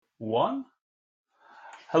One.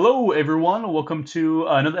 Hello, everyone. Welcome to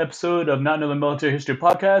another episode of Not Another Military History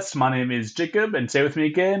Podcast. My name is Jacob, and today with me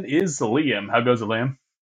again is Liam. How goes it, Liam?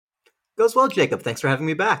 Goes well, Jacob. Thanks for having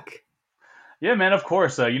me back. Yeah, man, of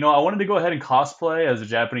course. I wanted to go ahead and cosplay as a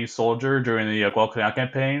Japanese soldier during the Guadalcanal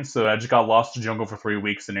campaign, so I just got lost in the jungle for 3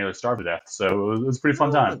 weeks and nearly starved to death. So it was a pretty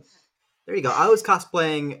fun time. Oh, there you go. I was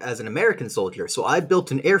cosplaying as an American soldier, so I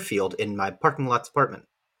built an airfield in my parking lot's apartment,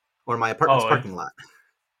 or my apartment's Oh, and, parking lot.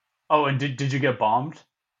 did you get bombed?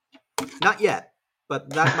 Not yet, but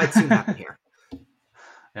that might soon happen here.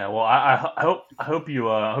 Yeah, well, I hope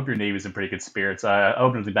your Navy's in pretty good spirits. I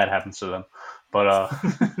hope nothing bad happens to them. But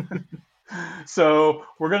So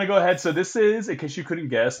we're gonna go ahead. So this is, in case you couldn't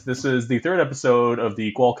guess, this is the third episode of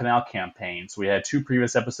the Guadalcanal campaign. So we had two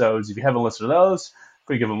previous episodes. If you haven't listened to those,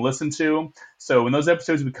 go give them a listen to. So in those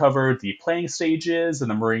episodes, we covered the planning stages and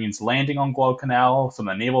the Marines landing on Guadalcanal, some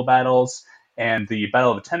of the naval battles, and the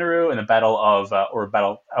Battle of Tenero and the Battle of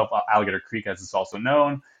Alligator Creek, as it's also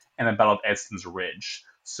known, and the Battle of Edson's Ridge.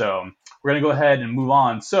 So we're gonna go ahead and move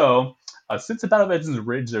on. So since the Battle of Edson's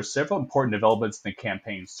Ridge, there's several important developments in the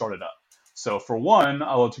campaign started up. So for one,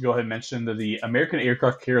 I want to go ahead and mention that the American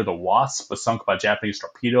aircraft carrier, the Wasp, was sunk by a Japanese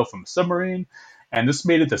torpedo from a submarine, and this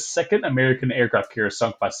made it the second American aircraft carrier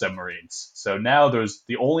sunk by submarines. So now there's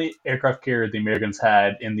the only aircraft carrier the Americans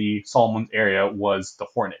had in the Solomons area was the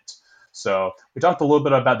Hornet. So we talked a little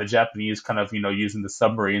bit about the Japanese kind of, using the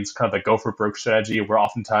submarines, kind of the go for broke strategy, where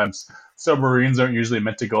oftentimes submarines aren't usually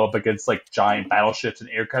meant to go up against like giant battleships and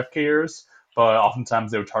aircraft carriers, but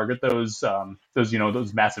oftentimes they would target those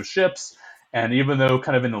massive ships. And even though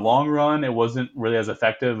kind of in the long run it wasn't really as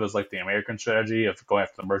effective as like the American strategy of going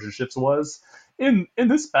after the merchant ships was, in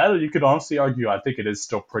this battle you could honestly argue I think it is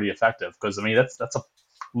still pretty effective because I mean that's a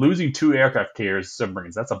losing two aircraft carriers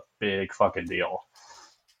submarines, that's a big fucking deal.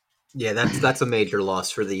 Yeah, that's a major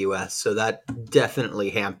loss for the U.S., so that definitely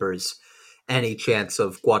hampers any chance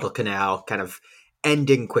of Guadalcanal kind of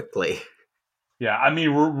ending quickly. Yeah, I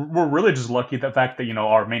mean, we're really just lucky the fact that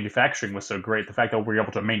our manufacturing was so great. The fact that we were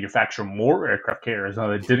able to manufacture more aircraft carriers, and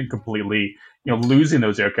that didn't completely, losing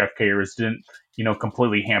those aircraft carriers didn't,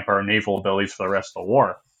 completely hamper our naval abilities for the rest of the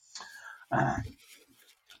war. Uh,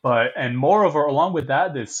 But and moreover, along with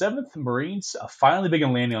that, the Seventh Marines finally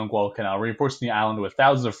began landing on Guadalcanal, reinforcing the island with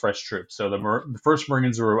thousands of fresh troops. So the first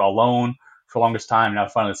Marines were alone for the longest time. Now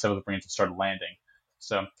finally, the Seventh Marines have started landing.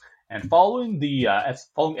 So, and following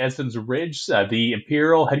Edson's Ridge, the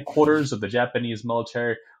Imperial headquarters of the Japanese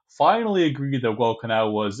military finally agreed that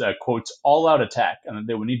Guadalcanal was a quote all-out attack, and that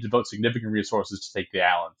they would need to devote significant resources to take the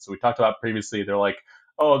island. So we talked about previously, they're like,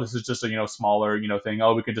 oh, this is just a smaller thing.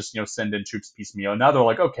 Oh, we could just send in troops piecemeal. Now they're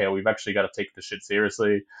like, okay, we've actually got to take this shit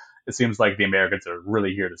seriously. It seems like the Americans are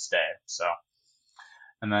really here to stay. So,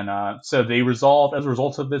 and then so they resolved as a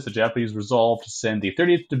result of this, the Japanese resolved to send the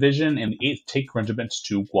 30th Division and the 8th Tank Regiment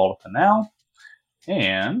to Guadalcanal,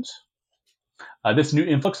 and this new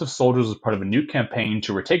influx of soldiers was part of a new campaign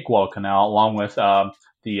to retake Guadalcanal, along with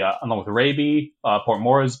Raby, Port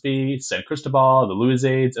Moresby, San Cristobal, the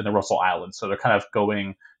Louisades, and the Russell Islands. So they're kind of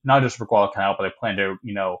going not just for Guadalcanal, but they plan to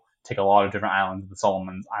take a lot of different islands in the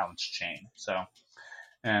Solomon Islands chain.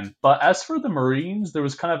 But as for the Marines, there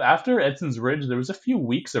was kind of after Edson's Ridge, there was a few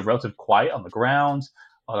weeks of relative quiet on the ground.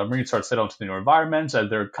 The Marines started settling to the new environment.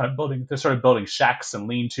 They started building shacks and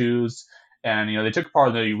lean-tos, and they took part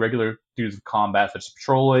in the regular duties of combat, such as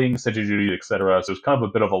patrolling, sentry duty, etc. So it was kind of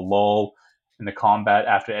a bit of a lull in the combat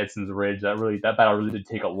after Edson's Ridge. That battle really did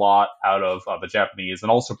take a lot out of the Japanese,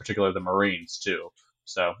 and also particularly the Marines too.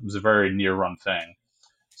 So it was a very near-run thing.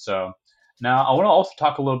 So now I want to also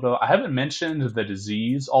talk a little bit. I haven't mentioned the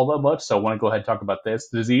disease all that much, so I want to go ahead and talk about this.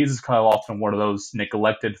 The disease is kind of often one of those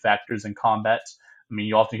neglected factors in combat. I mean,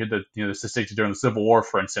 you often hear the statistics during the Civil War,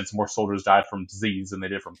 for instance, more soldiers died from disease than they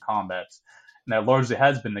did from combat, and that largely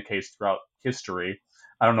has been the case throughout history.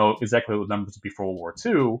 I don't know exactly what the numbers would be for World War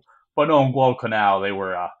II, but no, in Guadalcanal they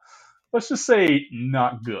were, let's just say,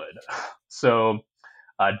 not good. So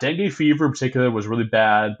dengue fever in particular was really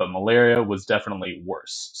bad, but malaria was definitely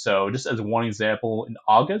worse. So, just as one example, in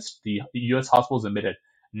August, the U.S. hospitals admitted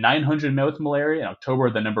 900 men with malaria. In October,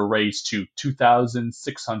 the number raised to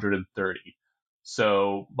 2,630.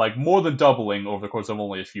 So, like more than doubling over the course of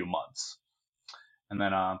only a few months. And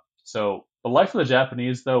then, so the life of the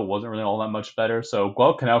Japanese, though, wasn't really all that much better. So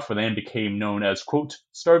Guadalcanal for them became known as, quote,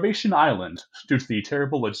 Starvation Island, due to the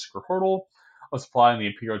terrible logistical hurdle of supplying the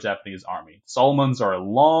Imperial Japanese Army. Solomons are a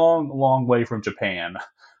long, long way from Japan.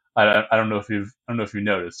 I don't know if you've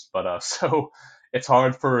noticed, but so it's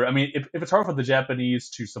hard for. I mean, if it's hard for the Japanese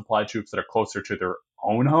to supply troops that are closer to their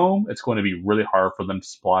own home, it's going to be really hard for them to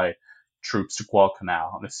supply troops to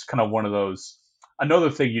Guadalcanal. And it's kind of one of those.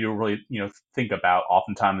 Another thing you don't really think about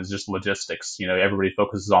oftentimes is just logistics. Everybody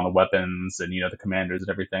focuses on the weapons and the commanders and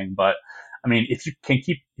everything, but I mean, if you can't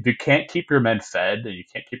keep your men fed and you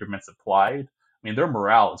can't keep your men supplied, I mean, their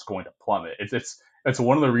morale is going to plummet. It's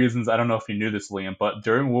one of the reasons. I don't know if you knew this, Liam, but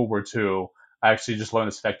during World War II, I actually just learned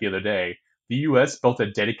this fact the other day. The U.S. built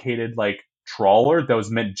a dedicated trawler that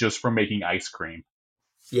was meant just for making ice cream.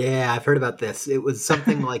 Yeah, I've heard about this. It was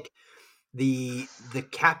something like the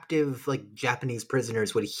captive Japanese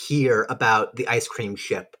prisoners would hear about the ice cream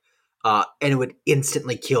ship, and it would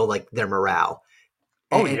instantly kill their morale.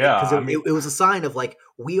 Oh And yeah, because I mean, it was a sign of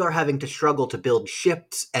we are having to struggle to build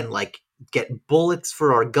ships and get bullets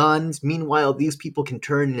for our guns. Meanwhile, these people can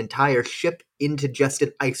turn an entire ship into just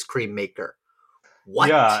an ice cream maker. What?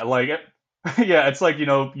 yeah, yeah, it's like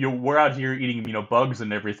we're out here eating bugs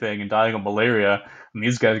and everything and dying of malaria, and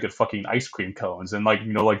these guys get fucking ice cream cones and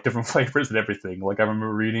different flavors and everything. Like I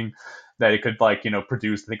remember reading that it could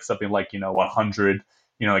produce I think something 100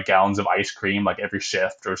 gallons of ice cream every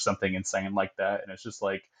shift or something insane like that, and it's just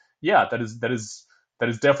yeah, that is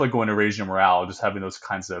definitely going to raise your morale just having those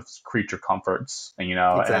kinds of creature comforts and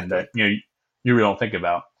Exactly. that you really don't think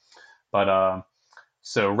about, but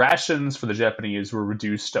so rations for the Japanese were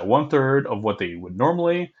reduced to one third of what they would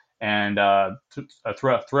normally, and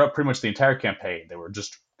throughout pretty much the entire campaign, they were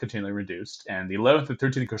just continually reduced. And the 11th and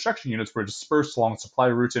 13th construction units were dispersed along supply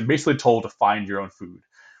routes and basically told to find your own food,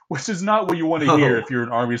 which is not what you want to hear if Oh, you're an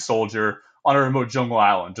army soldier on a remote jungle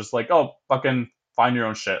island. Just oh, fucking find your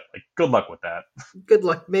own shit. Good luck with that. good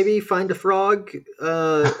luck. Maybe find a frog,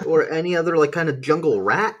 or any other kind of jungle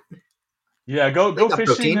rat. Yeah, go They go got fishing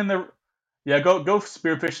protein, in the yeah, go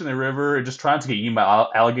spearfish in the river and just try not to get eaten by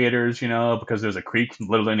alligators, because there's a creek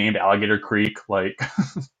literally named Alligator Creek.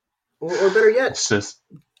 or better yet, It's just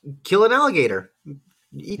kill an alligator.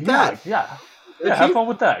 Eat yeah, that. yeah, yeah. Have Okay. fun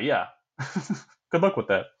with that. Yeah, good luck with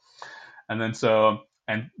that. And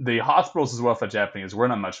the hospitals as well for Japanese were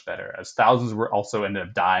not much better, as thousands were also ended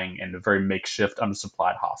up dying in the very makeshift,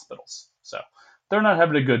 undersupplied hospitals. So they're not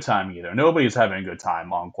having a good time either. Nobody's having a good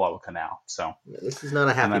time on Guadalcanal. So This is not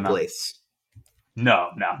a and happy then place. no,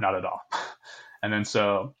 no, not at all. And then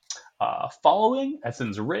following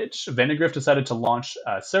Essen's Ridge, Vandegrift decided to launch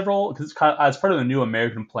several, because as part of the new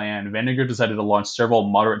American plan, Vandegrift decided to launch several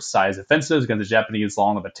moderate-sized offensives against the Japanese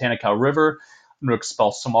along the Botanicau River to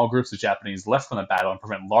expel small groups of Japanese left from the battle and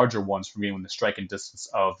prevent larger ones from being within the striking distance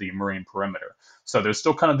of the marine perimeter. So there's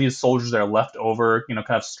still kind of these soldiers that are left over, kind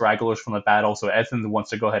of stragglers from the battle. So Essen wants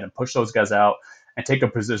to go ahead and push those guys out and take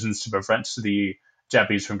up positions to prevent the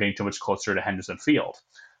Japanese from getting too much closer to Henderson Field.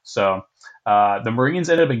 So the Marines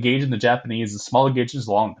ended up engaging the Japanese in small engagements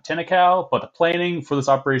along Botanicau, but the planning for this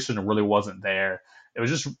operation really wasn't there. It was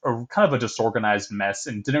just kind of a disorganized mess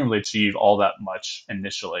and didn't really achieve all that much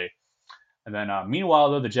initially. And then,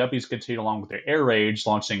 meanwhile, though, the Japanese continued along with their air raids,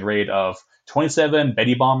 launching a raid of 27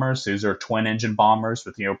 Betty bombers. These are twin-engine bombers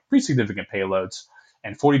with pretty significant payloads,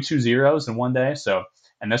 and 42 Zeros in one day. So,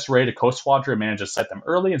 in this raid, a Coast Squadron managed to set them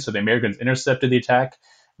early, and so the Americans intercepted the attack,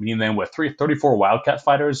 meeting them with 34 Wildcat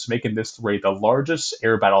fighters, making this raid the largest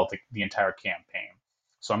air battle of the entire campaign.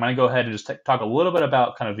 So, I'm going to go ahead and just talk a little bit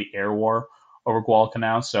about kind of the air war over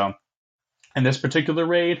Guadalcanal. So, in this particular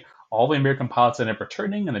raid, all the American pilots ended up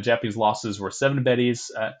returning, and the Japanese losses were 7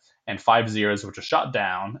 Bettys and 5 Zeros, which were shot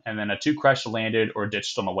down, and then 2 crash landed or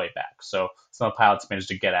ditched on the way back. So some of the pilots managed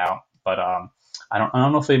to get out, but I don't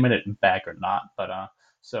know if they made it back or not. But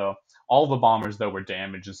so all the bombers though were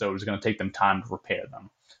damaged, and so it was going to take them time to repair them.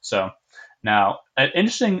 So now,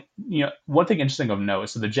 one thing interesting of note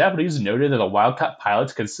is that the Japanese noted that the Wildcat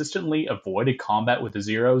pilots consistently avoided combat with the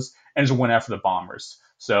Zeros and just went after the bombers.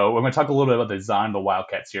 So we're going to talk a little bit about the design of the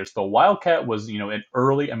Wildcats here. So the Wildcat was, an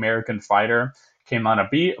early American fighter, came out of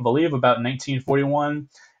I believe about 1941,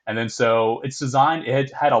 and then so its design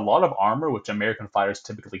it had a lot of armor, which American fighters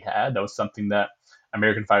typically had. That was something that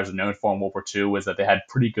American fighters were known for in World War II, was that they had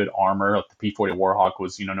pretty good armor. Like the P-40 Warhawk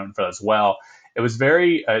was, known for that as well. It was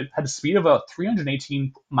had a speed of about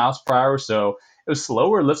 318 miles per hour, so it was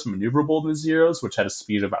slower, less maneuverable than the Zeros, which had a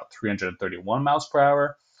speed of about 331 miles per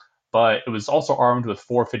hour. But it was also armed with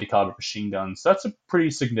 450 caliber machine guns. So that's a pretty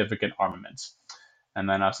significant armament. And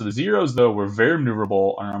then, so the Zeros, though, were very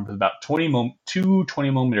maneuverable, armed with about two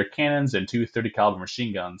 20 millimeter cannons and two 30 caliber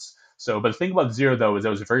machine guns. So, but the thing about the Zero, though, is that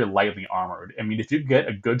it was very lightly armored. I mean, if you get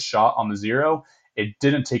a good shot on the Zero, it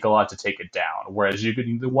didn't take a lot to take it down. Whereas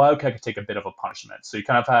the Wildcat could take a bit of a punishment. So you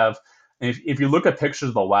kind of have And if you look at pictures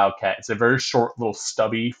of the Wildcat, it's a very short, little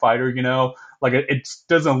stubby fighter. Like it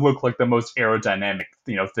doesn't look like the most aerodynamic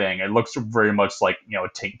thing. It looks very much like a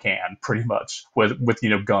tin can, pretty much with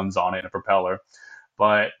guns on it and a propeller.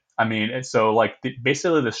 But I mean, so like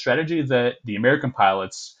basically the strategy that the American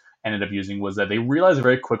pilots ended up using was that they realized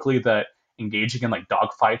very quickly that engaging in like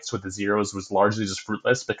dogfights with the Zeros was largely just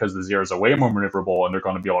fruitless because the Zeros are way more maneuverable and they're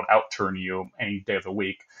going to be able to outturn you any day of the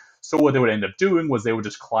week. So what they would end up doing was they would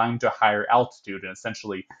just climb to a higher altitude and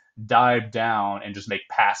essentially dive down and just make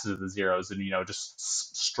passes at the Zeros and just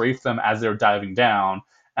strafe them as they're diving down.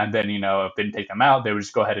 And then if they didn't take them out, they would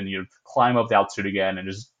just go ahead and climb up the altitude again and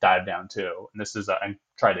just dive down too. And this is and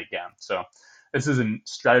try it again. So this is a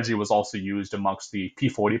strategy was also used amongst the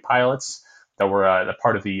P-40 pilots that were a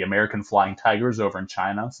part of the American Flying Tigers over in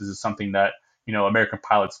China. So this is something that American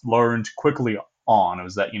pilots learned quickly on. It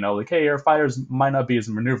was that like, hey, our fighters might not be as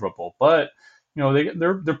maneuverable, but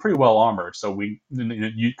they're pretty well armored. So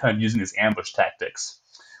you kind of using these ambush tactics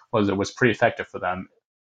was pretty effective for them.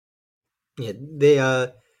 Yeah, they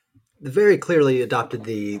very clearly adopted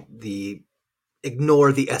the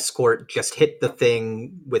ignore the escort, just hit the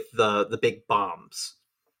thing with the big bombs,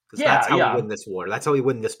 because that's Yeah, how we yeah, win this war. That's how we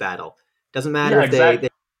win this battle. Doesn't matter yeah, if they exactly.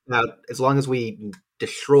 as long as we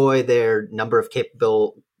destroy their number of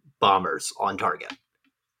capable bombers on target.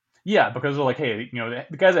 Yeah, because they're like, hey,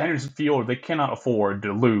 the guys at Henderson Field, they cannot afford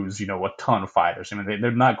to lose, a ton of fighters. I mean,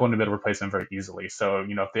 they're not going to be able to replace them very easily. So,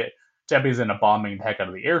 if the Japanese end up bombing the heck out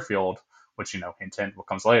of the airfield, which, intent what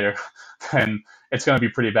comes later, then it's going to be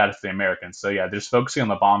pretty bad for the Americans. So, yeah, they're just focusing on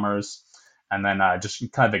the bombers and then just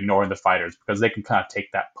kind of ignoring the fighters because they can kind of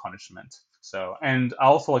take that punishment. So, and I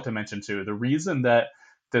also like to mention, too, the reason that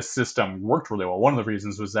this system worked really well. One of the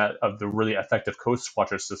reasons was that of the really effective Coast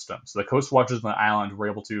Watcher system. So the Coast Watchers on the island were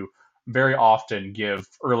able to very often give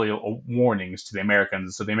early warnings to the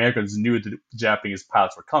Americans. So the Americans knew that the Japanese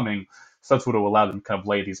pilots were coming. So that's what would allow them to kind of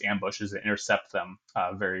lay these ambushes and intercept them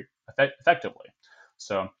very effectively.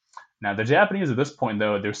 So now the Japanese at this point,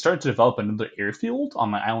 though, they're starting to develop another airfield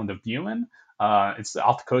on the island of Buin. It's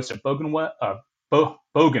off the coast of Bougainville.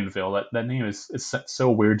 That name is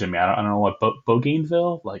so weird to me. I don't know what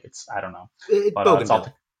Bougainville. Like I don't know, but it's off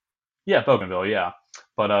the Bougainville. yeah, Bougainville, yeah.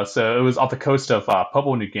 But so it was off the coast of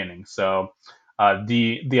Papua New Guinea. So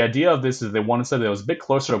the idea of this is they wanted to say that it was a bit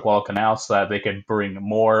closer to Guadalcanal so that they could bring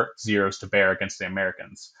more Zeros to bear against the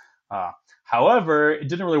Americans. Uh, However, it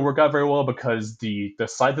didn't really work out very well because the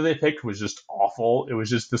site that they picked was just awful. It was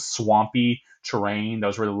just this swampy terrain that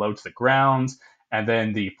was really low to the ground, and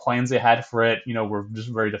then the plans they had for it, were just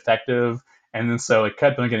very defective. And then so it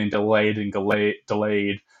kept on getting delayed and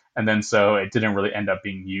delayed, and then so it didn't really end up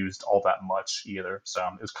being used all that much either. So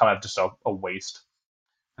it was kind of just a waste.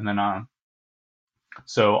 And then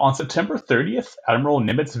so on September 30th, Admiral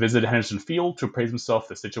Nimitz visited Henderson Field to appraise himself of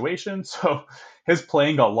the situation. So his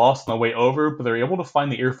plane got lost on the way over, but they were able to find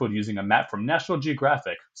the airfield using a map from National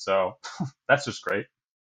Geographic. So that's just great.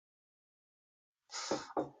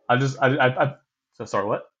 So sorry,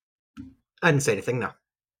 what? I didn't say anything. No.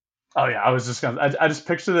 Oh yeah, I was just gonna. I just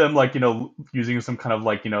picture them like using some kind of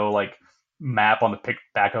like like map on the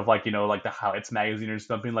back of like like the Highlights magazine or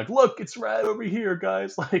something. Like, look, it's right over here,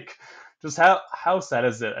 guys. Like, just how sad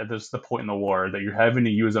is it at this the point in the war that you're having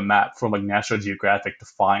to use a map from like National Geographic to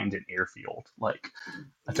find an airfield? Like,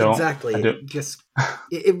 I Exactly. don't.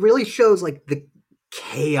 It really shows like the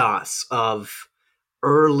chaos of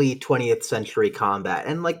early 20th century combat,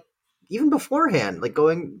 and like even beforehand, like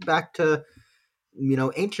going back to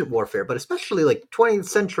ancient warfare, but especially like 20th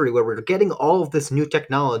century, where we're getting all of this new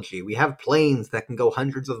technology. We have planes that can go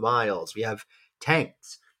hundreds of miles, we have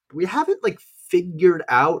tanks, but we haven't like figured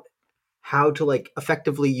out how to like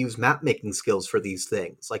effectively use map making skills for these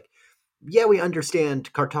things. Like, yeah, we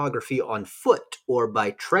understand cartography on foot or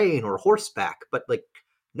by train or horseback, but like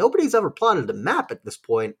nobody's ever plotted a map at this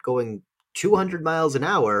point going 200 miles an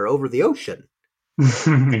hour over the ocean.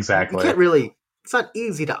 You Exactly. can't really, it's not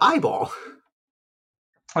easy to eyeball.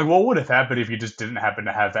 Like, what would have happened if you just didn't happen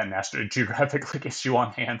to have that National Geographic like issue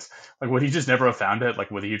on hand? Like, would he just never have found it? Like,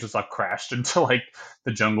 would he just like crashed into like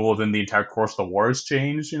the jungle? Then the entire course of the war has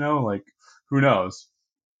changed. Like who knows?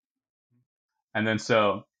 And then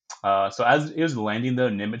so as he was landing, though,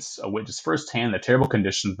 Nimitz witnessed firsthand the terrible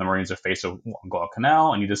conditions the Marines are faced with on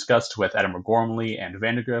Guadalcanal, and he discussed with Admiral Gormley and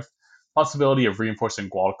Vandegrift the possibility of reinforcing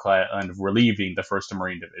Guadalcanal and relieving the First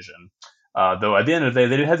Marine Division. Though at the end of the day,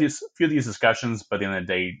 they did have few of these discussions, but at the end of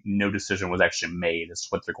the day, no decision was actually made as to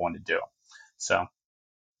what they're going to do. So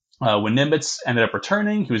when Nimitz ended up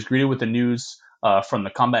returning, he was greeted with the news from the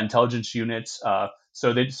Combat Intelligence Unit.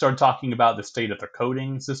 So they started talking about the state of their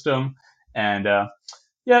coding system, and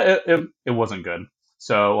Yeah, it wasn't good.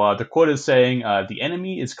 So the quote is saying, "The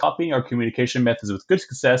enemy is copying our communication methods with good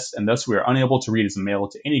success, and thus we are unable to read his mail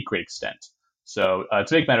to any great extent." So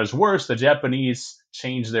to make matters worse, the Japanese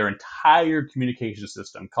changed their entire communication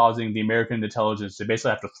system, causing the American intelligence to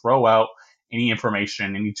basically have to throw out any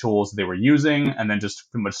information, any tools they were using, and then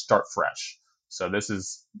just pretty much start fresh. So this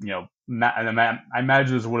is, I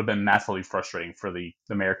imagine this would have been massively frustrating for the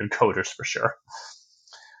American coders for sure.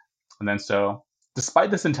 And then so,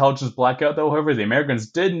 despite this intelligence blackout, though, however, the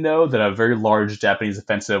Americans did know that a very large Japanese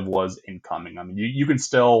offensive was incoming. I mean, you can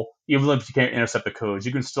still, even if you can't intercept the codes,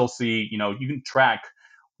 you can still see, you can track,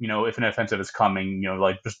 if an offensive is coming,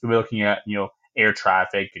 like just looking at, air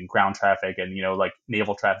traffic and ground traffic and, like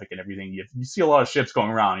naval traffic and everything. You see a lot of ships going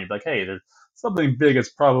around. And you're like, hey, there's something big is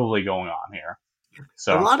probably going on here. A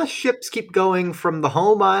So, lot of ships keep going from the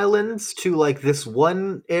home islands to like this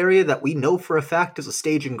one area that we know for a fact is a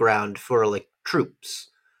staging ground for like troops.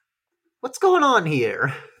 What's going on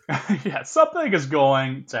here? yeah, something is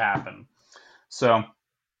going to happen. So,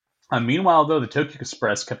 meanwhile, though, the Tokyo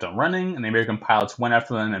Express kept on running, and the American pilots went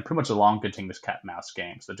after them in pretty much a long, continuous cat and mouse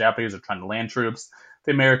game. So the Japanese are trying to land troops,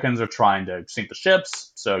 the Americans are trying to sink the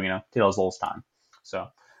ships. So tails old time. So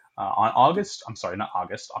October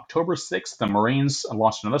 6th, the Marines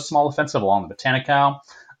launched another small offensive along the Botanicau.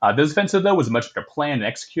 This offensive, though, was much better planned and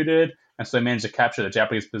executed, and so they managed to capture the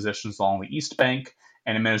Japanese positions along the east bank,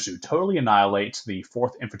 and it managed to totally annihilate the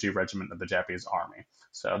 4th Infantry Regiment of the Japanese Army.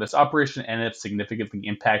 So this operation ended up significantly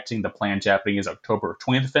impacting the planned Japanese October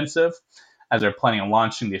 20th offensive, as they're planning on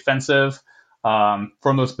launching the offensive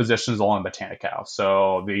from those positions along Botanicau.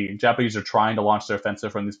 So the Japanese are trying to launch their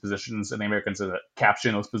offensive from these positions, and the Americans are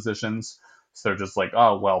capturing those positions. So they're just like,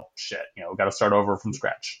 oh, well, shit, got to start over from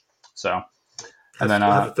scratch. So, and then,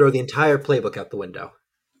 We'll have to throw the entire playbook out the window.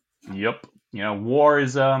 Yep, war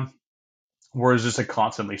is just a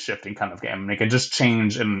constantly shifting kind of game, and it can just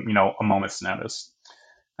change in a moment's notice.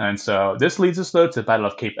 And so this leads us, though, to the Battle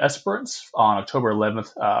of Cape Esperance on October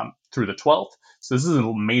 11th through the 12th. So this is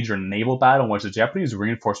a major naval battle in which the Japanese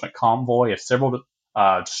reinforcement convoy of several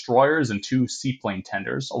destroyers and 2 seaplane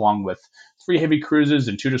tenders, along with 3 heavy cruisers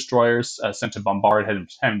and 2 destroyers sent to bombard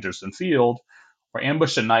Henderson Field, were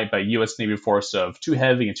ambushed at night by a U.S. Navy force of 2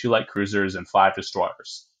 heavy and 2 light cruisers and 5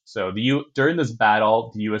 destroyers. So during this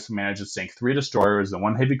battle, the U.S. managed to sink 3 destroyers and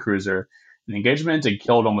 1 heavy cruiser. The engagement had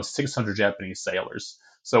killed almost 600 Japanese sailors.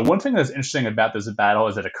 So one thing that's interesting about this battle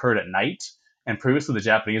is it occurred at night, and previously the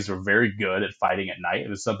Japanese were very good at fighting at night. It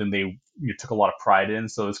was something they took a lot of pride in.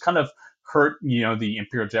 So it's kind of hurt, the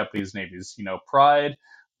Imperial Japanese Navy's, pride,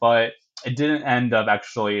 but it didn't end up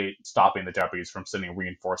actually stopping the Japanese from sending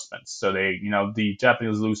reinforcements. So they, the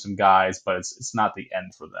Japanese lose some guys, but it's not the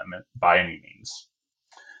end for them by any means.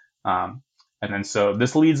 And then so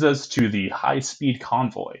this leads us to the high-speed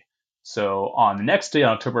convoy. So on the next day,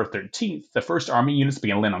 on October 13th, the first Army units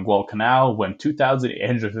began landing on Guadalcanal when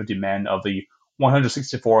 2,850 men of the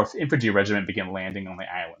 164th Infantry Regiment began landing on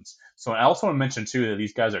the islands. So I also want to mention too that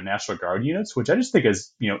these guys are National Guard units, which I just think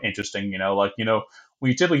is interesting. When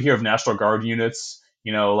you typically hear of National Guard units,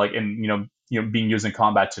 like in being used in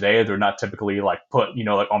combat today, they're not typically like put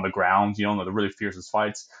like on the ground, in the really fiercest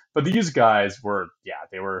fights. But these guys were,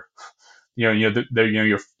 they were, they're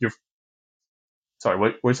your sorry,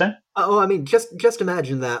 what were you saying? Oh, I mean, just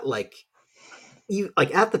imagine that, like you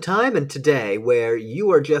like at the time and today, where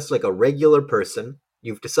you are just like a regular person.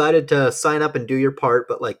 You've decided to sign up and do your part,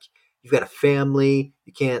 but like you've got a family,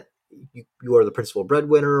 you can't. You are the principal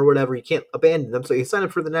breadwinner or whatever. You can't abandon them, so you sign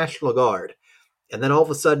up for the National Guard, and then all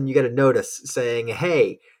of a sudden you get a notice saying,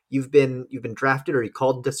 "Hey, you've been drafted or you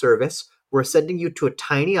called into service. We're sending you to a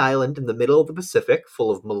tiny island in the middle of the Pacific,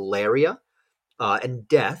 full of malaria and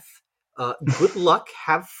death. Good luck.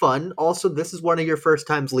 Have fun. Also, this is one of your first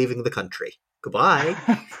times leaving the country. Goodbye."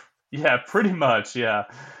 Yeah, pretty much. Yeah,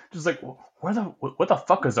 just like what the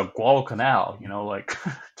fuck is a Guadalcanal? Like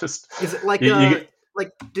just Is it like you get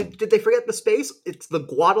did they forget the space? It's the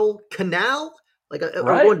Guadalcanal. Like, are we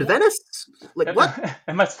right. going to Venice? Like what?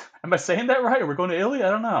 Am I saying that right? Are we going to Italy?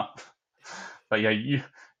 I don't know. But yeah, you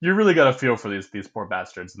really got to feel for these poor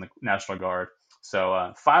bastards in the National Guard.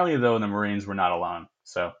 So finally, though, the Marines were not alone.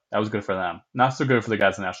 So that was good for them. Not so good for the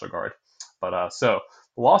guys in the National Guard. But so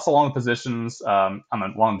the loss along the positions along the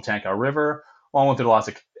Botanica River, along with the loss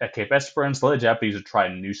at Cape Esperance, led the Japanese to try a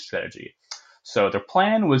new strategy. So their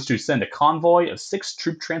plan was to send a convoy of 6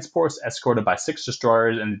 troop transports escorted by 6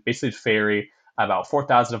 destroyers and basically ferry about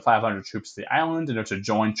 4,500 troops to the island in order to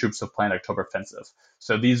join troops of planned October offensive.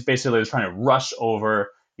 So these basically are trying to rush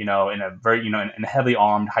over, in a very, in a heavily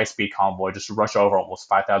armed, high speed convoy, just to rush over almost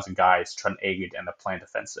 5,000 guys to try and aid in the planned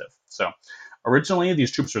offensive. So originally,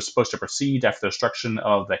 these troops were supposed to proceed after the destruction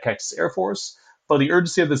of the Texas Air Force, but the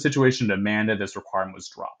urgency of the situation demanded this requirement was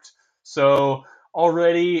dropped. So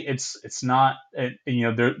already, it's not,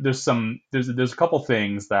 there's a couple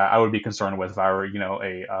things that I would be concerned with if I were,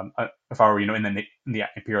 if I were, in the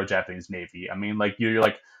Imperial Japanese Navy. I mean, like you're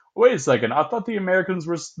like, wait a second, I thought the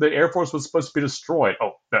Air Force was supposed to be destroyed.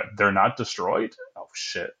 Oh, they're not destroyed? Oh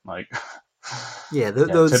shit! Like, Yeah, yeah,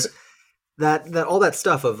 that all that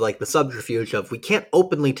stuff of like the subterfuge of we can't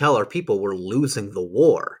openly tell our people we're losing the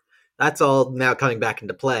war. That's all now coming back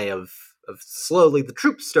into play of slowly the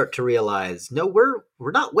troops start to realize, no,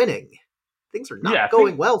 we're not winning. Things are not yeah,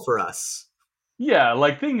 going well for us. yeah,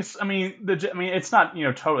 like things. I mean, it's not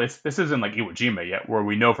totally. This isn't like Iwo Jima yet, where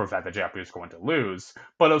we know for a fact the Japanese are going to lose.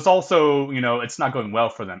 But it's also, it's not going well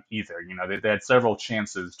for them either. They had several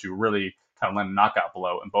chances to really kind of land a knockout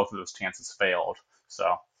blow, and both of those chances failed.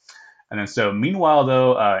 So, and then so meanwhile,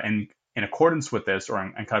 though, in accordance with this, or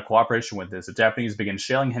in kind of cooperation with this, the Japanese begin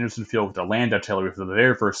shelling Henderson Field with their land artillery for the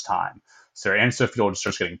very first time. So Henderson Field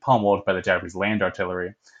starts getting pummeled by the Japanese land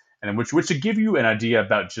artillery, and then which should give you an idea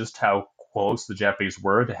about just how close the Japanese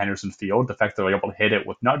were to Henderson Field. The fact that they were able to hit it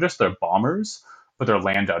with not just their bombers, but their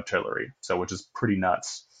land artillery. So, which is pretty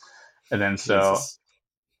nuts. And then so, Jesus.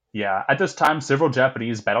 yeah, at this time, several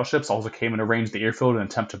Japanese battleships also came into range of the airfield in an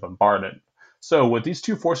attempt to bombard it. So, with these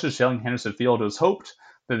two forces shelling Henderson Field, it was hoped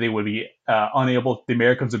that they would be the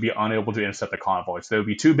Americans would be unable to intercept the convoy. So, they would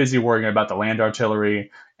be too busy worrying about the land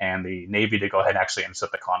artillery and the Navy to go ahead and actually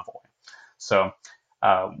intercept the convoy. So,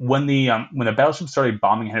 when the battleship started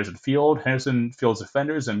bombing Henderson Field's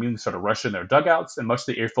defenders immediately started rushing their dugouts, and much of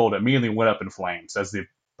the airfield immediately went up in flames as the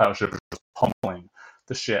battleship was pummeling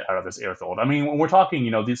the shit out of this airfield. I mean, when we're talking,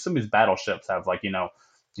 some of these battleships have like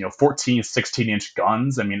 14, 16-inch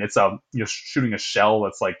guns. I mean, it's shooting a shell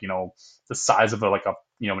that's like the size of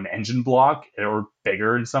an engine block or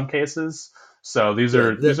bigger in some cases. So Yeah,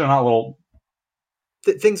 these are not little.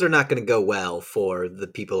 things are not going to go well for the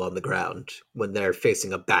people on the ground when they're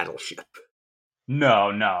facing a battleship.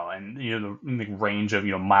 No, no, and the range of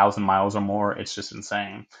miles and miles or more, it's just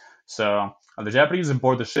insane. So the Japanese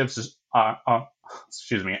aboard the ships,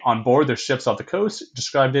 on board their ships off the coast,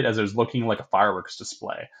 described it as it was looking like a fireworks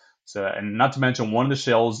display. So, and not to mention, one of the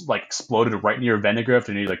shells like exploded right near Venegrift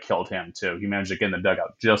and nearly killed him too. He managed to get in the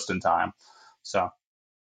dugout just in time. So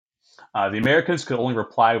the Americans could only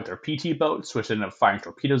reply with their PT boats, which ended up firing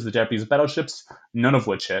torpedoes at the Japanese battleships, none of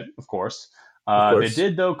which hit, of course. Of They course.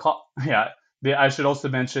 did, though, yeah. I should also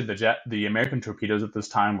mention the American torpedoes at this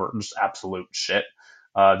time were just absolute shit.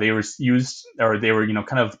 They were used, or they were,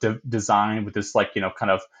 kind of designed with this, like,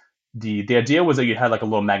 kind of the idea was that you had like a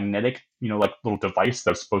little magnetic, like little device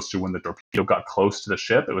that was supposed to, when the torpedo got close to the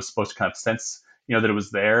ship, it was supposed to kind of sense, that it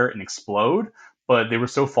was there and explode. But they were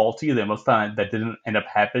so faulty that most of that didn't end up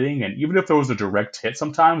happening. And even if there was a direct hit,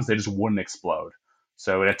 sometimes they just wouldn't explode.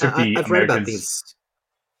 So it took the I've read about Americans. these.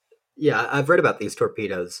 Yeah, I've read about these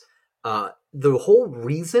torpedoes. The whole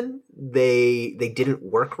reason they didn't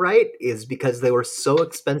work right is because they were so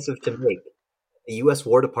expensive to make. The U.S.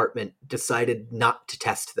 War Department decided not to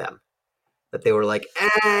test them. That they were like,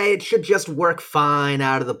 it should just work fine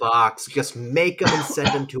out of the box. Just make them and send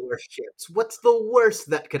them to our ships. What's the worst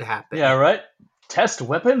that could happen? Yeah, right. Test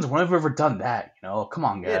weapons. When have we ever done that? Come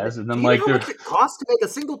on, Yeah, guys. And do then you know like how they're much it costs to make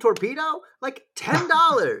a single torpedo? Like $10.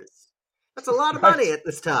 That's a lot of right. money at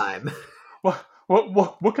this time. What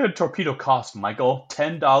could a torpedo cost, Michael?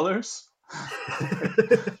 $10?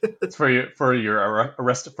 It's for our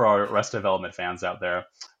Arrested Development fans out there.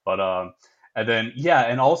 But and then yeah,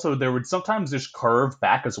 and also there would sometimes just curve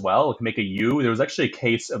back as well, like make a U. There was actually a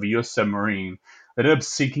case of a U.S. submarine that ended up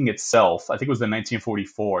sinking itself. I think it was in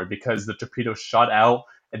 1944 because the torpedo shot out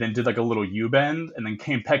and then did like a little U bend and then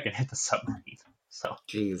came back and hit the submarine. So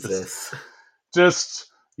just Jesus.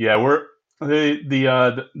 just yeah, we're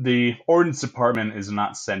the Ordnance Department is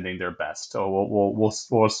not sending their best. So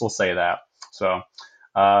we'll say that. So.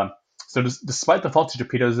 Uh, despite the faulty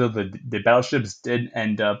torpedoes, though, the battleships did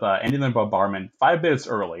end up ending their bombardment 5 minutes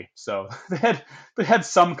early. So they had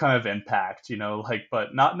some kind of impact,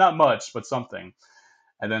 but not much, but something.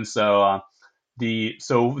 And then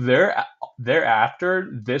thereafter,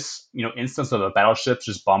 this instance of the battleships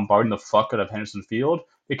just bombarding the fuck out of Henderson Field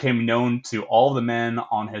became known to all the men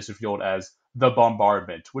on Henderson Field as the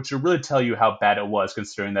Bombardment, which should really tell you how bad it was,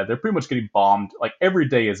 considering that they're pretty much getting bombed like every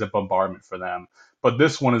day is a bombardment for them. But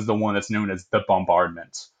this one is the one that's known as the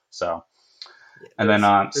Bombardment. So, Yeah, and then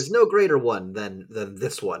there's no greater one than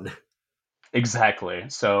this one. Exactly.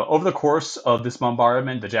 So over the course of this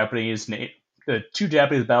bombardment, the two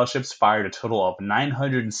Japanese battleships fired a total of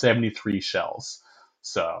 973 shells.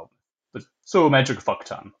 So, so a magic fuck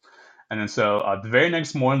ton. And then the very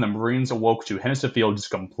next morning, the Marines awoke to Henderson Field just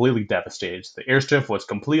completely devastated. The airstrip was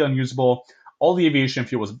completely unusable. All the aviation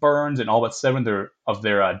fuel was burned, and all but seven of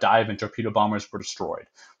their dive and torpedo bombers were destroyed.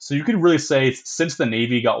 So you could really say, since the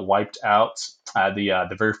Navy got wiped out at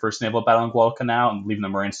the very first naval battle in Guadalcanal and leaving the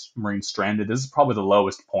Marines stranded, this is probably the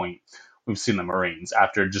lowest point we've seen the Marines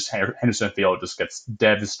after just Henderson Field just gets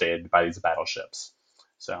devastated by these battleships.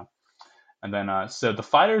 So. And then, so the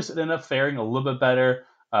fighters ended up faring a little bit better.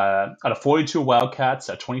 Out of 42 Wildcats,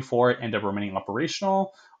 24 ended up remaining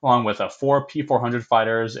operational, along with 4 P-400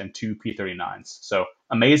 fighters and 2 P-39s. So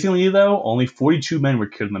amazingly, though, only 42 men were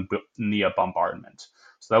killed in the bombardment.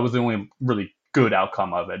 So that was the only really good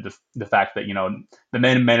outcome of it. The fact that, the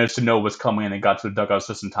men managed to know what's coming and got to the dugouts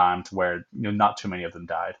just in time to where, not too many of them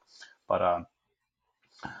died. But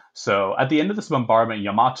so at the end of this bombardment,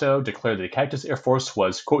 Yamato declared that the Cactus Air Force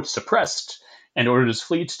was, quote, suppressed and ordered his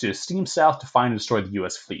fleet to steam south to find and destroy the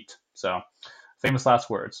U.S. fleet. So famous last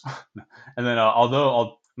words. And then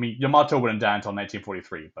Yamato wouldn't die until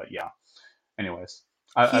 1943, but yeah. Anyways,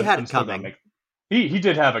 He had I'm it still gonna coming. he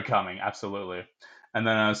did have it coming, absolutely. And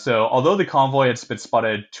then so although the convoy had been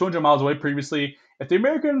spotted 200 miles away previously, if the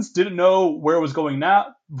Americans didn't know where it was going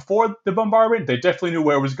now before the bombardment, they definitely knew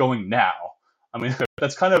where it was going now. I mean,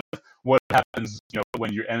 that's kind of what happens,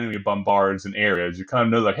 when your enemy bombards an area. You kind of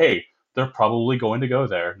know, like, hey, they're probably going to go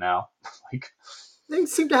there now. like, They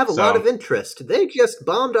seem to have a lot so of interest. They just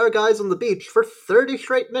bombed our guys on the beach for 30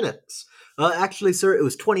 straight minutes. Actually, sir, it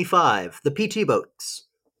was 25. The PT boats.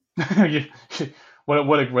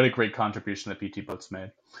 what a great contribution the PT boats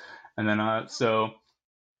made. And then so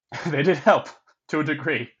they did help to a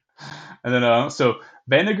degree. And then so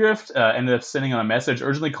Vandegrift ended up sending a message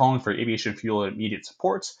urgently calling for aviation fuel and immediate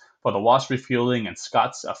support for the Wasp refueling and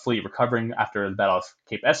Scott's fleet recovering after the Battle of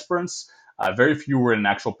Cape Esperance. Very few were in an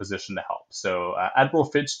actual position to help. So Admiral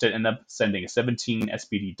Fitch did end up sending 17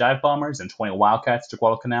 SBD dive bombers and 20 Wildcats to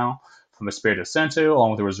Guadalcanal from Espiritu Santo,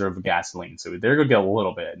 along with a reserve of gasoline. So they're going to get a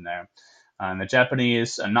little bit in there. And the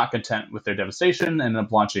Japanese, not content with their devastation, ended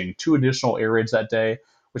up launching 2 additional air raids that day,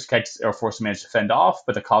 which Texas Air Force managed to fend off,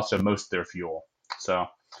 but the cost of most of their fuel. So,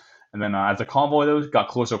 and then as the convoy though got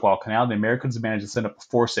closer to Guadalcanal, the Americans managed to send up a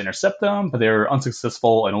force to intercept them, but they were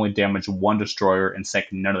unsuccessful and only damaged 1 destroyer and sank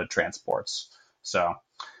none of the transports. So,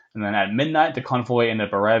 and then at midnight, the convoy ended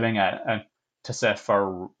up arriving at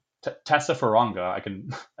Tassafaranga. I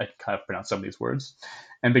kind of pronounce some of these words,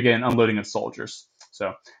 and began unloading its soldiers.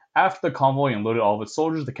 So after the convoy unloaded all of its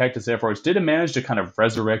soldiers, the Cactus Air Force did manage to kind of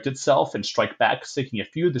resurrect itself and strike back, sinking a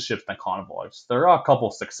few of the ships in the convoys. There are a couple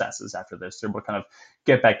of successes after this. They're able to kind of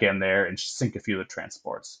get back in there and sink a few of the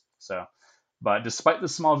transports. So, but despite the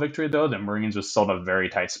small victory, though, the Marines were still in a very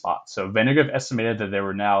tight spot. So Vandegrift estimated that there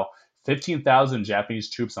were now 15,000 Japanese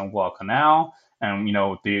troops on Guadalcanal, and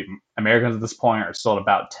the Americans at this point are still at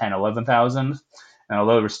about 10, 11,000. And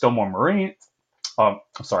although there were still more Marines, I'm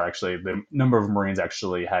sorry, actually, the number of Marines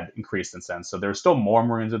actually had increased in sense. So there were still more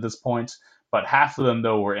Marines at this point, but half of them,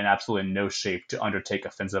 though, were in absolutely no shape to undertake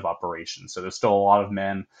offensive operations. So there's still a lot of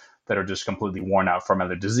men that are just completely worn out from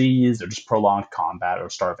either disease or just prolonged combat or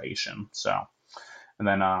starvation. So, and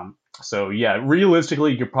then, so yeah,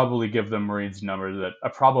 realistically, you could probably give the Marines numbers that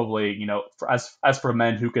are probably, as for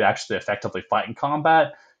men who could actually effectively fight in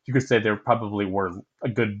combat, you could say they probably were a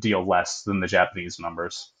good deal less than the Japanese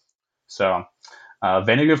numbers. So,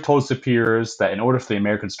 Vandegrift told superiors that in order for the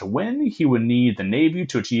Americans to win, he would need the Navy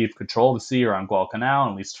to achieve control of the sea around Guadalcanal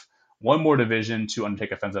and at least 1 more division to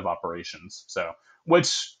undertake offensive operations. So,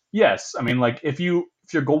 which, yes, I mean, like if you're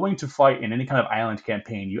going to fight in any kind of island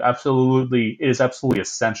campaign, it is absolutely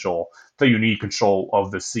essential that you need control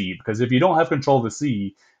of the sea, because if you don't have control of the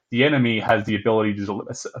sea, the enemy has the ability to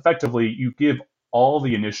effectively you give all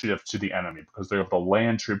the initiative to the enemy because they're able to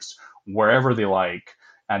land troops wherever they like,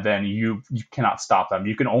 and then you cannot stop them.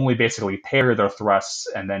 You can only basically parry their thrusts,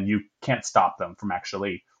 and then you can't stop them from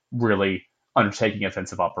actually really undertaking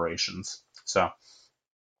offensive operations. So,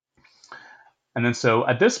 and then so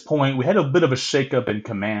at this point, we had a bit of a shakeup in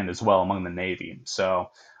command as well among the Navy.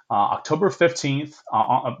 So October 15th,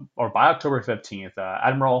 or by October 15th,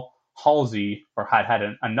 Admiral Halsey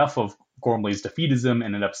had enough of Gormley's defeatism and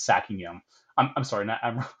ended up sacking him. I'm sorry, not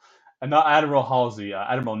Admiral Halsey,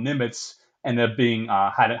 Admiral Nimitz ended up being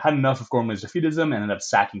had enough of Gormley's defeatism and ended up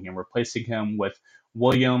sacking him, replacing him with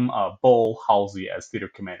William Bull Halsey as theater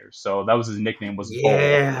commander. So that was his nickname, was Bull,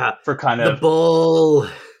 Yeah, for kind the of bull.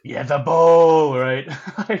 the Bull, right?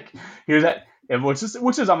 like he was which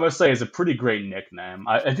is I must say is a pretty great nickname.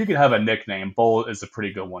 If you could have a nickname, Bull is a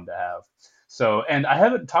pretty good one to have. So, and I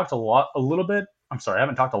haven't talked a little bit. I'm sorry, I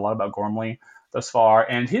haven't talked a lot about Gormley thus far.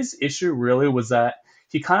 And his issue really was that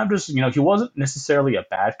he kind of just, he wasn't necessarily a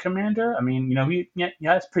bad commander. I mean, he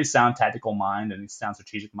has a pretty sound tactical mind and sound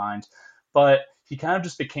strategic mind, but he kind of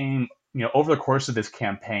just became, over the course of this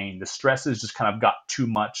campaign, the stresses just kind of got too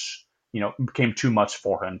much, became too much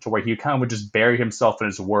for him to where he kind of would just bury himself in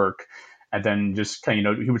his work, and then just kind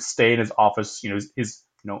of, he would stay in his office, his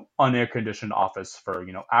unair conditioned office for,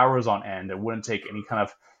 hours on end, and wouldn't take any kind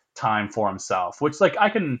of time for himself, which like I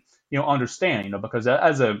can, understand, because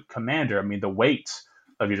as a commander, I mean, the weight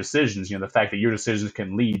of your decisions, the fact that your decisions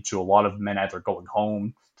can lead to a lot of men either going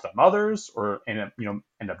home to their mothers or end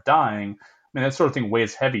up dying. I mean, that sort of thing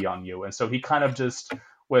weighs heavy on you. And so he kind of just,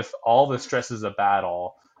 with all the stresses of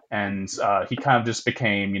battle, and he kind of just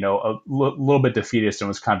became, little bit defeatist, and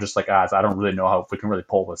was kind of just like, I don't really know how if we can really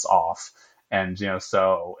pull this off. And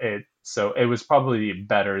so it was probably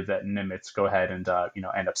better that Nimitz go ahead and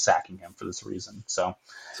end up sacking him for this reason. So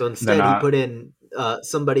instead, then he put in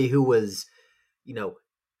somebody who was, you know,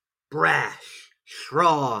 brash,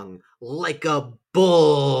 strong, like a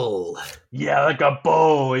bull. yeah, like a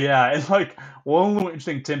bull, yeah. And like one little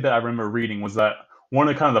interesting tidbit I remember reading was that one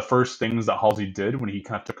of the kind of the first things that Halsey did when he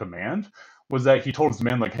kind of took command was that he told his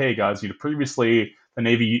men like, "Hey guys, previously the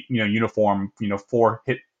Navy uniform for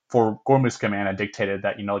Gormley's command had dictated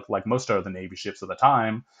that like most of the Navy ships at the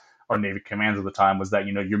time or Navy commands at the time was that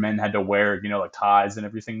your men had to wear like ties and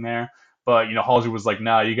everything there." But Halsey was like,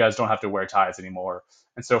 "Nah, you guys don't have to wear ties anymore."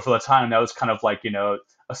 And so for the time, that was kind of like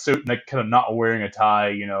a suit, like kind of not wearing a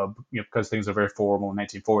tie, because things are very formal in the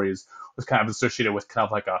 1940s, was kind of associated with kind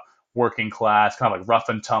of like a working class, kind of like rough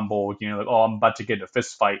and tumble, like, oh, I'm about to get in a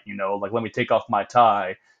fist fight, like let me take off my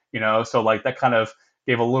tie, so like that kind of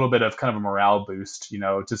gave a little bit of kind of a morale boost,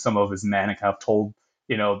 to some of his men, and kind of told,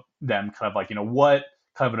 them kind of like, what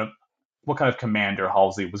kind of commander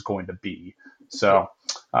Halsey was going to be. So,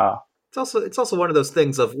 It's also one of those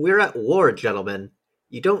things of, we're at war, gentlemen.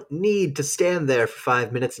 You don't need to stand there for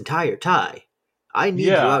 5 minutes and tie your tie. I need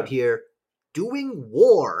you yeah, out here doing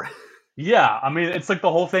war. Yeah, I mean, it's like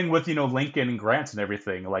the whole thing with, Lincoln and Grant and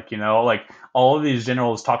everything. Like, like all of these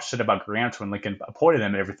generals talk shit about Grant when Lincoln appointed him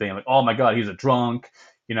and everything. Like, oh my God, he's a drunk.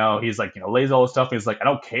 He's like, lays all this stuff. And he's like, I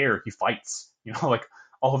don't care. He fights. Like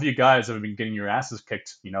all of you guys have been getting your asses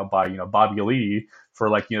kicked, by, Bobby Lee for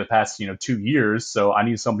like, the past, 2 years. So I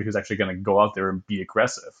need somebody who's actually going to go out there and be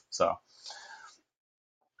aggressive. So,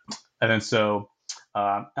 and then so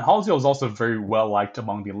and Halsey was also very well liked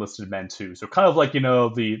among the enlisted men too. So kind of like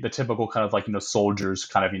the typical kind of like soldiers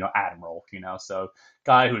kind of admiral. So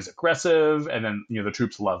guy who's aggressive, and then the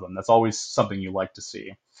troops love him. That's always something you like to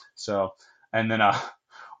see. So and then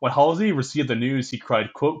when Halsey received the news, he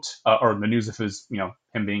cried, quote, or the news of his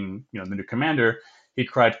him being the new commander, he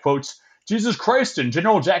cried, quote, "Jesus Christ and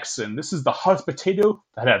General Jackson, this is the hottest potato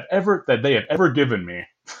that they have ever given me."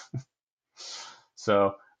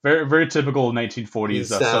 So very, very typical He 1940s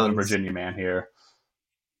Southern sounds Virginia man here.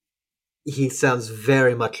 he sounds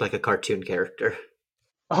very much like a cartoon character.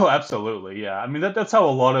 Oh, absolutely, yeah. I mean, that's how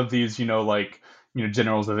a lot of these, like,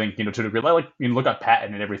 generals, I think, to a degree, like, look at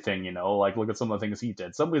Patton and everything, like, look at some of the things he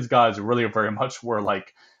did. Some of these guys really very much were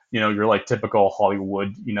like, you're like typical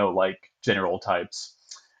Hollywood, like general types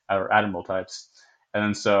or admiral types. And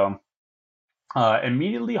then so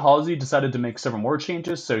immediately, Halsey decided to make several more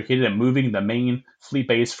changes, so he ended up moving the main fleet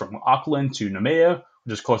base from Auckland to Noumea,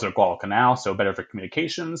 which is closer to Guadalcanal, so better for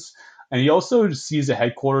communications. And he also seized the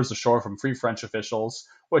headquarters ashore from three French officials,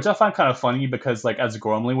 which I find kind of funny because, like, as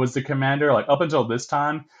Gormley was the commander, like up until this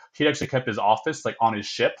time, he'd actually kept his office like on his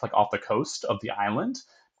ship, like off the coast of the island,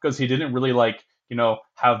 because he didn't really like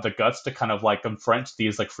have the guts to kind of like confront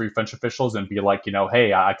these like three French officials and be like,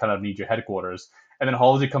 hey, I kind of need your headquarters. And then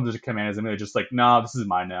Halsey comes to command and is immediately just like, nah, this is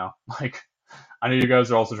mine now. Like, I know you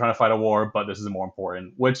guys are also trying to fight a war, but this is more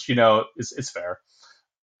important, which, is fair.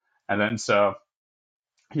 And then so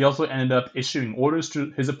he also ended up issuing orders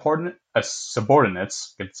to his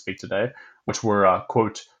subordinates, get to speak today, which were,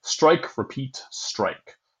 quote, strike, repeat,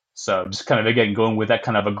 strike. So just kind of, again, going with that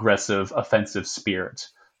kind of aggressive, offensive spirit.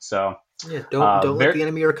 So, Yeah, don't let very, the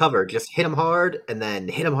enemy recover. Just hit him hard and then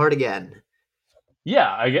hit him hard again.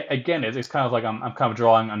 yeah, again, it's kind of like I'm kind of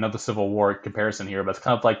drawing another Civil War comparison here, but it's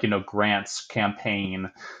kind of like Grant's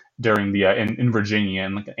campaign during the in Virginia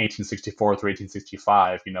in like 1864 through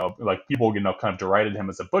 1865. Like people kind of derided him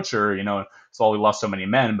as a butcher. So he lost so many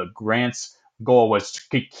men, but Grant's goal was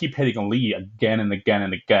to keep hitting Lee again and again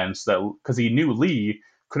and again, so that because he knew Lee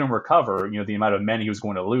couldn't recover, the amount of men he was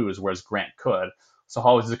going to lose, whereas Grant could. So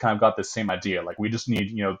Hawley's just kind of got this same idea. Like, we just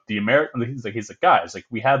need, the American. He's like, guys, like,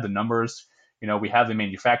 we have the numbers, we have the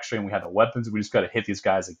manufacturing, we have the weapons. We just got to hit these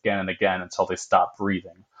guys again and again until they stop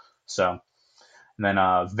breathing. So, and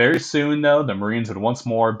then very soon, though, the Marines would once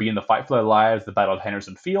more be in the fight for their lives, the Battle of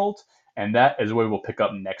Henderson Field, and that is where we'll pick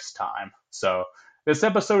up next time. So this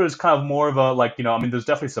episode is kind of more of a, like, there's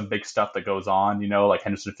definitely some big stuff that goes on, like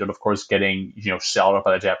Henderson Field, of course, getting, shelled up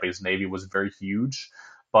by the Japanese Navy was very huge,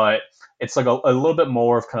 but it's like a little bit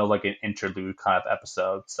more of kind of like an interlude kind of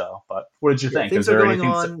episode. So, but what did you Yeah, think? Is things are there going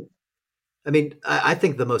anything? on. I mean, I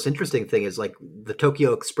think the most interesting thing is like the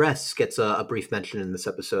Tokyo Express gets a brief mention in this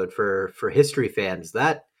episode for history fans.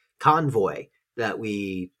 That convoy that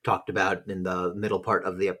we talked about in the middle part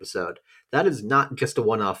of the episode, that is not just a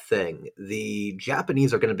one-off thing. The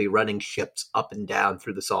Japanese are going to be running ships up and down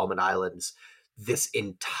through the Solomon Islands this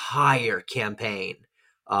entire campaign,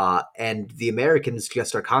 and the Americans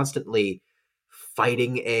just are constantly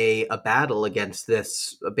fighting a battle against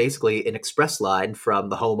this basically an express line from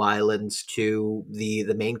the home islands to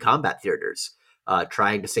the main combat theaters,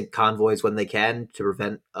 trying to sink convoys when they can to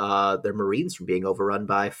prevent their Marines from being overrun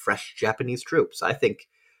by fresh Japanese troops. I think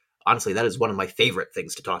honestly that is one of my favorite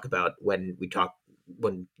things to talk about when you're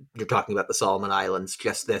talking about the Solomon Islands.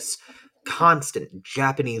 Just this constant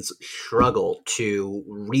Japanese struggle to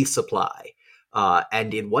resupply.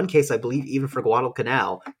 And in one case, I believe even for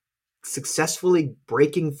Guadalcanal, successfully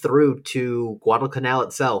breaking through to Guadalcanal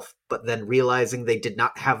itself, but then realizing they did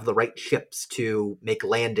not have the right ships to make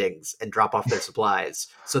landings and drop off their supplies.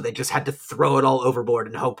 So they just had to throw it all overboard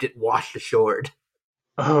and hoped it washed ashore.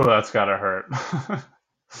 Oh, that's gotta hurt.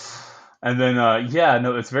 And then, yeah,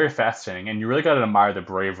 no, it's very fascinating, and you really got to admire the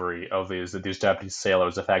bravery of these Japanese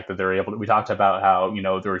sailors. The fact that they're able to. We talked about how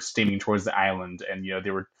they were steaming towards the island, and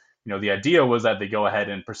they were, the idea was that they go ahead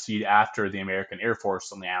and proceed after the American Air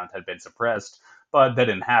Force on the island had been suppressed, but that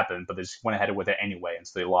didn't happen. But they just went ahead with it anyway, and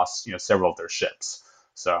so they lost, several of their ships.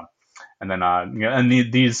 So, and then, and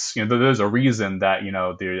these, there's a reason that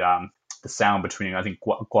the sound between, I think,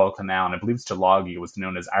 Guadalcanal and I believe it's Tulagi was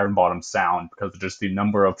known as Iron Bottom Sound because of just the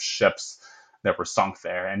number of ships that were sunk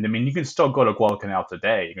there. And I mean, you can still go to Guadalcanal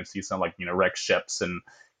today. You can see some like wrecked ships and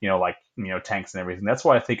like tanks and everything. That's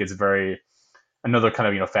why I think it's very another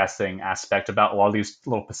kind of fascinating aspect about a lot of these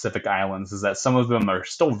little Pacific islands is that some of them are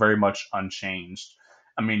still very much unchanged.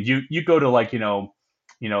 I mean, you go to like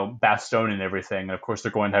Bastogne and everything, and of course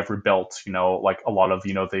they're going to have rebuilt like a lot of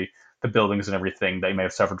the buildings and everything they may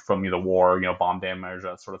have suffered from the war, bomb damage,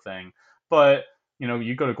 that sort of thing. But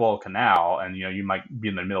you go to Guadalcanal and you might be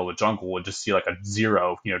in the middle of the jungle and just see like a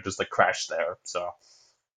zero, just like crash there. So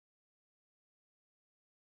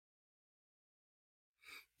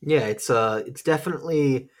Yeah, it's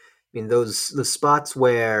definitely. I mean, those the spots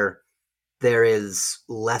where there is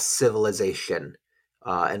less civilization,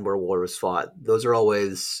 and where war was fought. Those are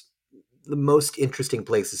always the most interesting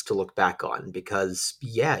places to look back on because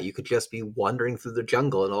yeah, you could just be wandering through the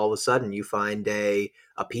jungle and all of a sudden you find a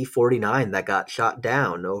P-49 that got shot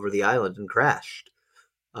down over the island and crashed.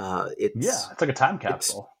 yeah, It's it's like a time it's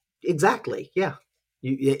capsule. exactly, yeah.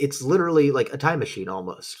 It's literally like a time machine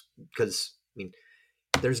almost because I mean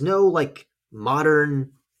there's no like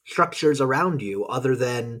modern structures around you other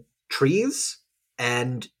than trees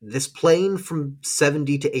and this plane from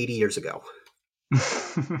 70 to 80 years ago.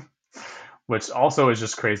 Which also is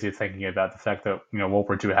just crazy thinking about the fact that World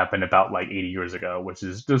War II happened about like 80 years ago, which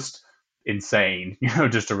is just insane.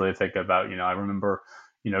 Just to really think about. I remember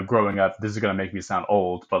growing up. This is gonna make me sound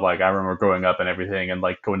old, but like I remember growing up and everything, and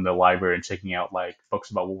like going to the library and checking out like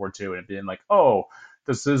books about World War II, and being like, oh,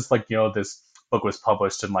 this is like this book was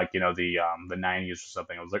published in like the 90s or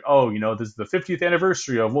something. I was like, oh, this is the 50th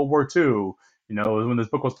anniversary of World War II. When this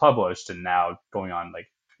book was published, and now going on like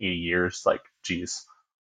 80 years, like, geez.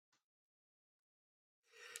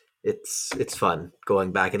 It's fun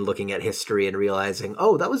going back and looking at history and realizing,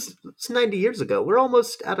 oh, it's 90 years ago. We're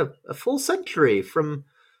almost at a full century from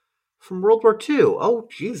World War II. Oh,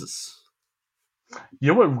 Jesus.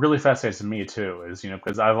 What really fascinates me too is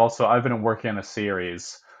because I've been working on a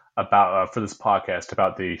series about for this podcast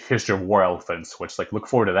about the history of war elephants, which like look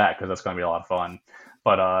forward to that because that's going to be a lot of fun.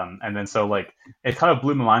 But and then so like it kind of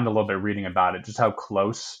blew my mind a little bit reading about it, just how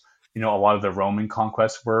close a lot of the Roman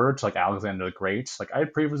conquests were to like Alexander the Great. Like I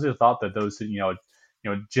had previously thought that those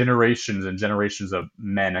generations and generations of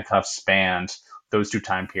men had kind of spanned those two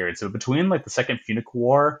time periods. So between like the Second Punic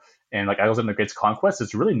War and like Alexander the Great's conquest,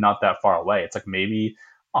 it's really not that far away. It's like maybe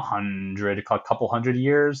a couple hundred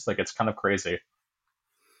years. Like it's kind of crazy.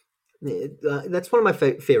 That's one of my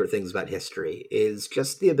favorite things about history is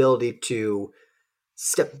just the ability to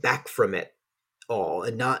step back from it all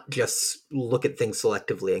and not just look at things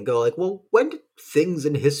selectively and go like, well, when did things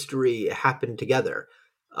in history happen together?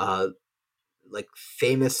 Uh, like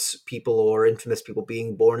famous people or infamous people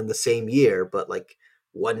being born in the same year, but like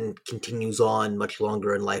one continues on much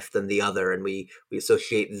longer in life than the other, and we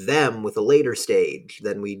associate them with a later stage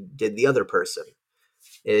than we did the other person.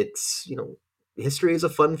 It's, history is a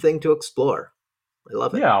fun thing to explore. I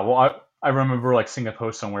love it. Yeah, well, I remember like seeing a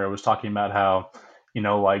post somewhere it was talking about how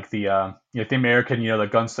like the American the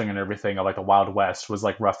gunslinger and everything of like the Wild West was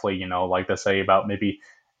like roughly like they say about maybe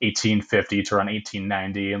 1850 to around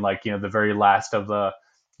 1890, and like the very last of the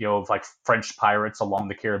of like French pirates along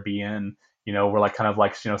the Caribbean were like kind of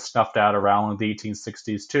like snuffed out around the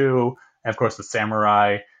 1860s too, and of course the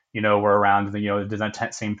samurai were around in the the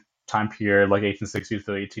same time period like 1860s to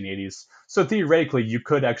the 1880s. So theoretically, you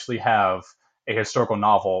could actually have a historical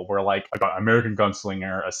novel where like an American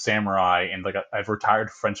gunslinger, a samurai, and like a retired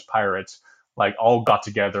French pirate like all got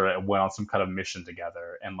together and went on some kind of mission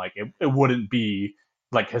together, and like it wouldn't be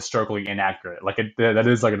like historically inaccurate. Like that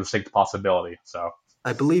is like a distinct possibility. So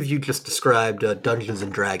I believe you just described a Dungeons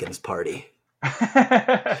and Dragons party.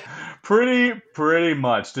 pretty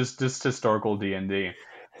much just historical D&D,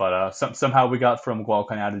 but somehow we got from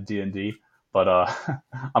Guadalcanal to D&D, but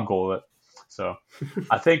I'm cool with it. So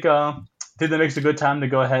I think that makes a good time to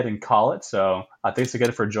go ahead and call it. So thanks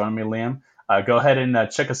again for joining me, Liam. Go ahead and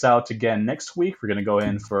check us out again next week. We're going to go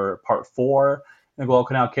in for part 4 in the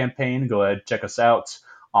Guadalcanal campaign. Go ahead, check us out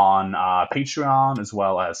on Patreon, as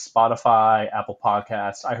well as Spotify, Apple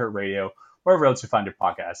Podcasts, iHeartRadio, wherever else you find your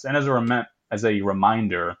podcasts. And as a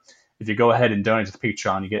reminder, if you go ahead and donate to the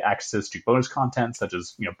Patreon, you get access to bonus content such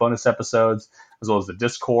as bonus episodes, as well as the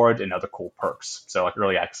Discord and other cool perks. So like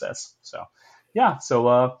early access. So yeah.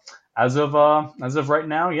 So as of right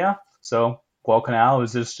now, yeah. So Guadalcanal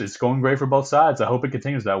is just it's going great for both sides. I hope it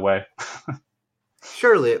continues that way.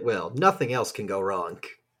 Surely it will. Nothing else can go wrong.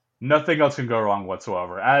 Nothing else can go wrong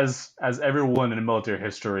whatsoever, as everyone in military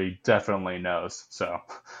history definitely knows. So,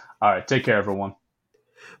 all right, take care, everyone.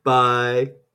 Bye.